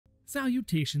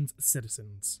Salutations,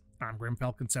 citizens. I'm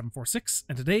GrimFalcon746,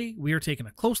 and today we are taking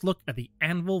a close look at the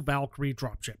Anvil Valkyrie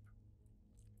dropship.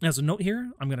 As a note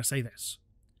here, I'm going to say this.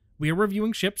 We are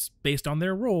reviewing ships based on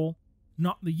their role,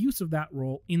 not the use of that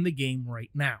role in the game right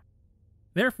now.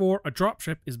 Therefore, a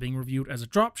dropship is being reviewed as a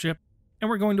dropship, and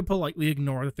we're going to politely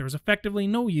ignore that there is effectively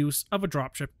no use of a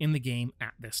dropship in the game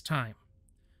at this time.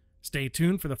 Stay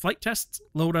tuned for the flight tests,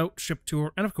 loadout, ship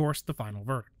tour, and of course, the final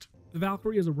verdict. The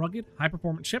Valkyrie is a rugged,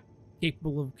 high-performance ship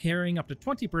capable of carrying up to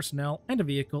 20 personnel and a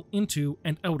vehicle into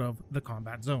and out of the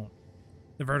combat zone.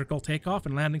 The vertical takeoff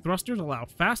and landing thrusters allow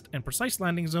fast and precise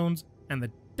landing zones, and the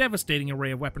devastating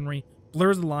array of weaponry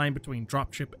blurs the line between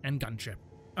dropship and gunship.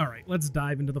 Alright, let's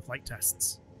dive into the flight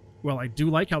tests. While I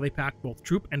do like how they pack both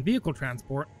troop and vehicle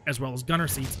transport, as well as gunner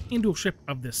seats, into a ship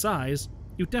of this size,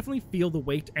 you definitely feel the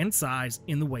weight and size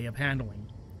in the way of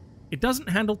handling. It doesn't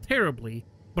handle terribly,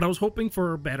 but I was hoping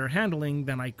for better handling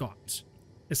than I got.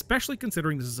 Especially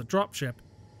considering this is a dropship,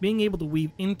 being able to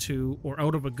weave into or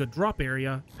out of a good drop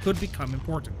area could become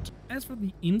important. As for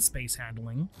the in-space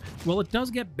handling, while it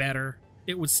does get better,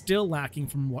 it was still lacking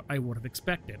from what I would have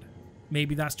expected.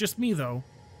 Maybe that's just me though.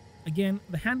 Again,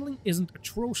 the handling isn't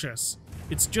atrocious,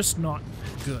 it's just not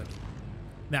good.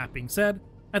 That being said,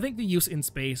 I think the use in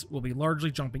space will be largely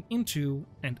jumping into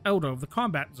and out of the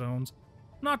combat zones,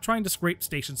 not trying to scrape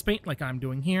station's paint like I'm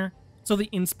doing here, so the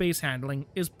in-space handling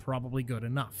is probably good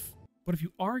enough. But if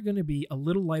you are going to be a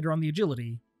little lighter on the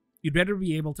agility, you'd better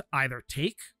be able to either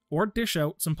take or dish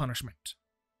out some punishment.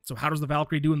 So how does the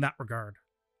Valkyrie do in that regard?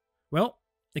 Well,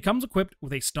 it comes equipped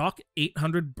with a stock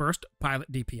 800 burst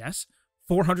pilot DPS,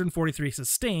 443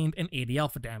 sustained, and 80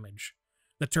 alpha damage.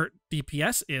 The turret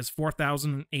DPS is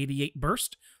 4088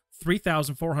 burst,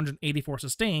 3484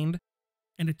 sustained,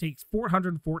 and it takes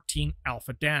 414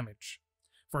 alpha damage,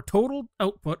 for a total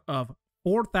output of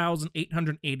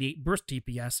 4,888 burst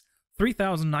DPS,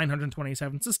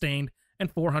 3,927 sustained,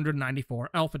 and 494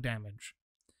 alpha damage.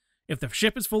 If the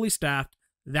ship is fully staffed,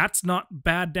 that's not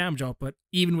bad damage output,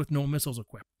 even with no missiles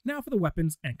equipped. Now for the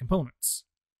weapons and components.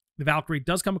 The Valkyrie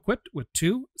does come equipped with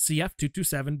 2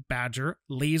 CF227 Badger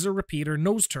laser repeater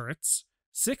nose turrets,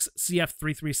 6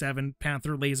 CF337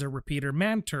 Panther laser repeater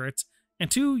man turrets, and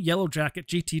 2 Yellow Jacket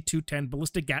GT210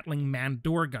 ballistic Gatling man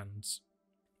door guns.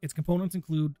 Its components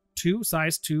include 2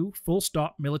 size 2 full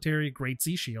stop military grade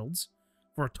C shields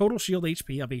for a total shield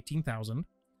HP of 18,000,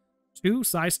 2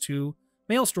 size 2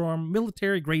 Maelstrom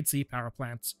military grade C power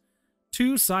plants,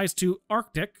 2 size 2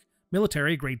 Arctic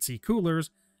military grade C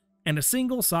coolers, and a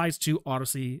single size 2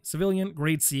 Odyssey civilian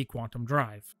grade C quantum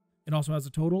drive. It also has a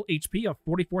total HP of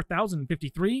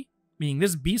 44,053, meaning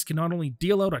this beast can not only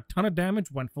deal out a ton of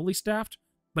damage when fully staffed,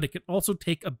 but it can also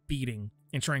take a beating,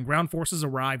 ensuring ground forces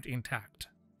arrived intact.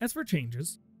 As for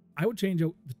changes, I would change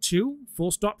out the 2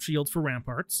 full stop shields for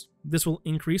ramparts. This will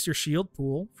increase your shield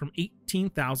pool from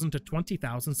 18,000 to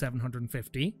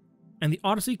 20,750, and the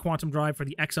Odyssey quantum drive for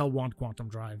the XL Wand quantum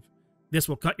drive. This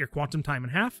will cut your quantum time in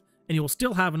half, and you will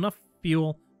still have enough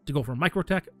fuel to go from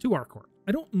Microtech to Arcor.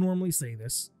 I don't normally say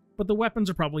this, but the weapons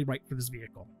are probably right for this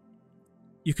vehicle.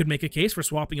 You could make a case for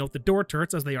swapping out the door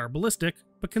turrets as they are ballistic,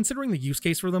 but considering the use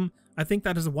case for them, I think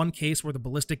that is the one case where the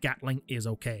ballistic Gatling is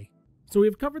okay. So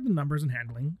we've covered the numbers and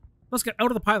handling. Let's get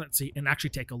out of the pilot seat and actually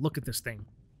take a look at this thing.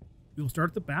 We will start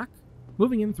at the back,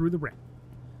 moving in through the ramp.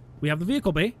 We have the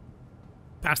vehicle bay.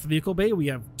 Past the vehicle bay, we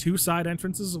have 2 side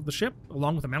entrances of the ship,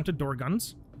 along with the mounted door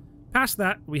guns. Past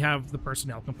that, we have the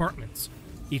personnel compartments,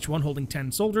 each one holding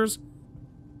 10 soldiers.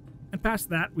 And past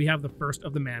that, we have the first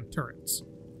of the manned turrets.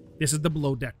 This is the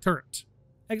below deck turret.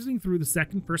 Exiting through the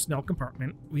second personnel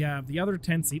compartment, we have the other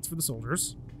 10 seats for the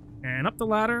soldiers. And up the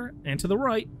ladder, and to the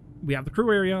right, we have the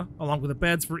crew area, along with the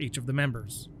beds for each of the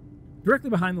members.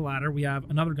 Directly behind the ladder, we have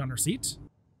another gunner seat.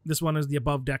 This one is the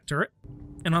above deck turret.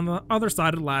 And on the other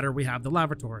side of the ladder, we have the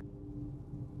lavatory.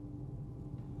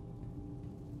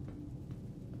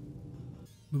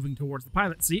 Moving towards the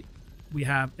pilot seat, we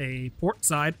have a port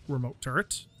side remote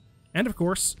turret. And of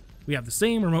course, we have the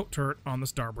same remote turret on the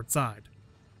starboard side.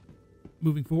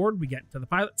 Moving forward, we get to the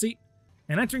pilot seat.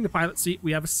 And entering the pilot seat,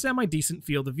 we have a semi-decent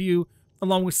field of view,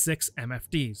 along with 6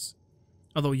 MFDs.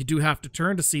 Although you do have to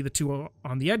turn to see the 2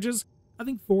 on the edges, I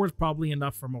think 4 is probably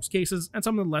enough for most cases, and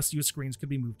some of the less used screens could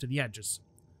be moved to the edges.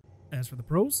 As for the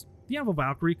pros, the Anvil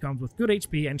Valkyrie comes with good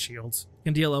HP and shields,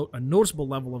 can deal out a noticeable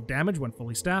level of damage when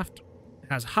fully staffed,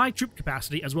 has high troop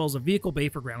capacity as well as a vehicle bay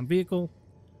for ground vehicle.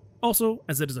 Also,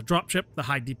 as it is a dropship, the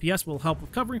high DPS will help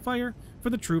with covering fire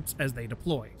for the troops as they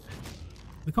deploy.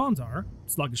 The cons are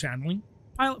sluggish handling,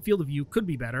 pilot field of view could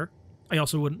be better, I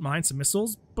also wouldn't mind some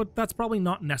missiles, but that's probably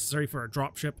not necessary for a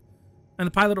dropship, and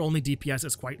the pilot-only DPS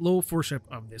is quite low for a ship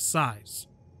of this size.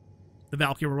 The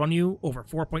Valkyrie will run you over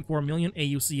 4.4 million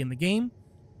AUC in the game,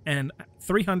 and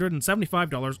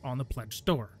 $375 on the Pledge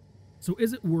store. So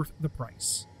is it worth the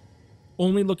price?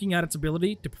 Only looking at its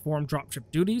ability to perform dropship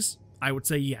duties, I would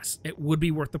say yes, it would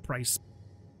be worth the price.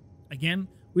 Again,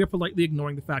 we are politely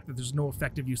ignoring the fact that there's no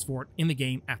effective use for it in the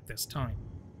game at this time.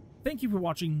 Thank you for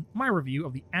watching my review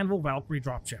of the Anvil Valkyrie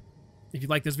dropship. If you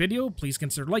like this video, please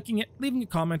consider liking it, leaving a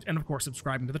comment, and of course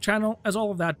subscribing to the channel, as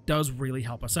all of that does really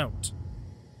help us out.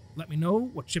 Let me know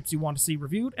what ships you want to see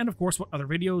reviewed, and of course what other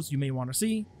videos you may want to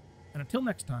see. And until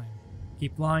next time,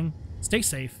 keep flying, stay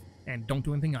safe, and don't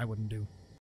do anything I wouldn't do.